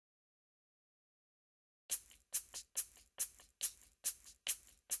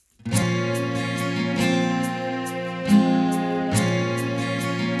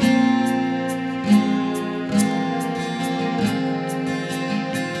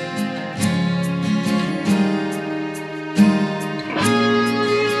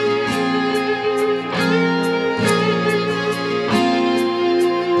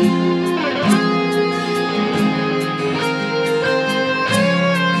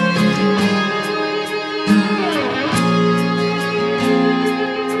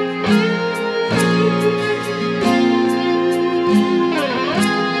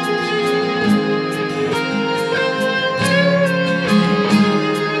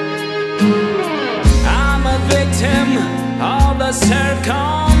a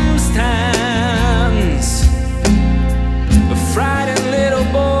circumstance, a frightened little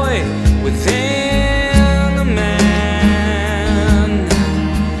boy within a man.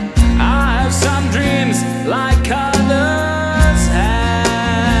 I have some dreams like others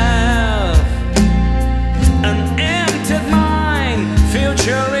have, an emptied mind,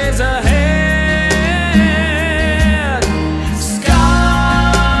 future is ahead. Skies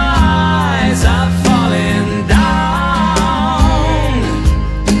are falling down,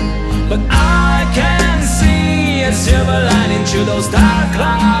 but I can see a silver lining through those dark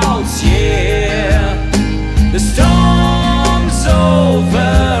clouds, yeah. The storm's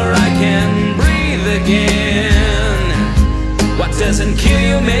over, I can breathe again. What doesn't kill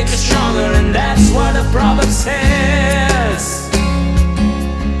you makes you stronger, and that's what the proverb says.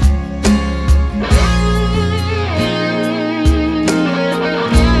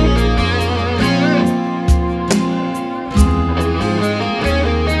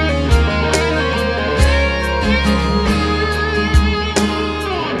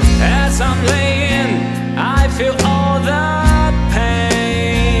 As I'm laying, I feel all the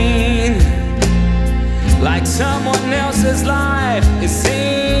pain, like someone else's life is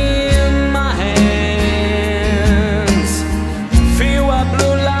in my hands. Feel a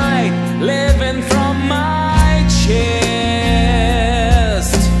blue light living from my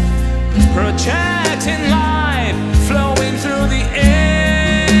chest, projecting life flowing through the air.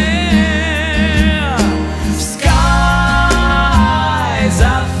 Skies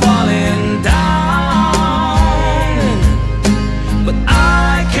are falling down, but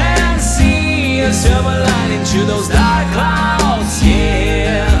I can see a silver lining through those dark clouds,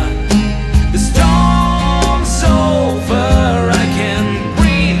 yeah. The storm's over, I can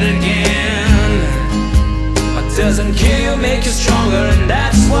breathe again. What doesn't kill you makes you stronger, and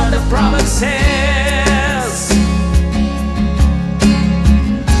that's what the proverb says.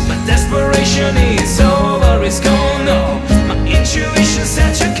 My desperation is over, it's gone, no. My intuition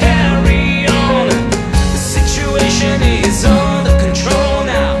said to carry on. The situation is under control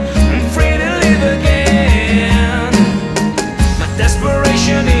now, I'm free to live again. My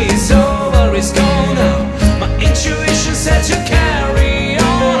desperation is over, it's gone now. My intuition said to carry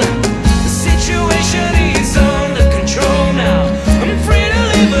on. The situation is under control now, I'm free to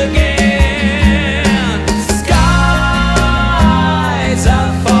live again. Skies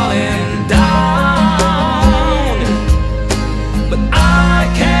are falling down, but I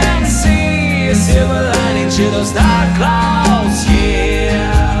can see a silver lining through those dark clouds,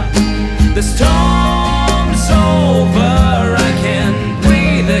 yeah. The storm's over, I can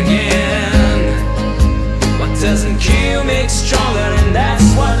breathe again. What doesn't kill makes stronger, and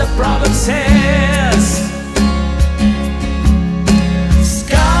that's what the proverb says.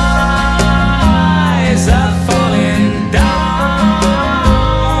 Skies are falling down,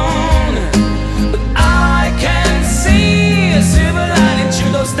 but I can see a silver lining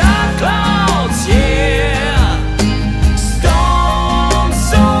through those dark clouds, yeah.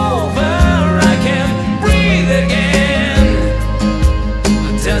 Storm's over, I can breathe again.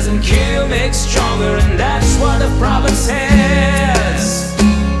 What doesn't kill makes stronger, and that's what the proverb says.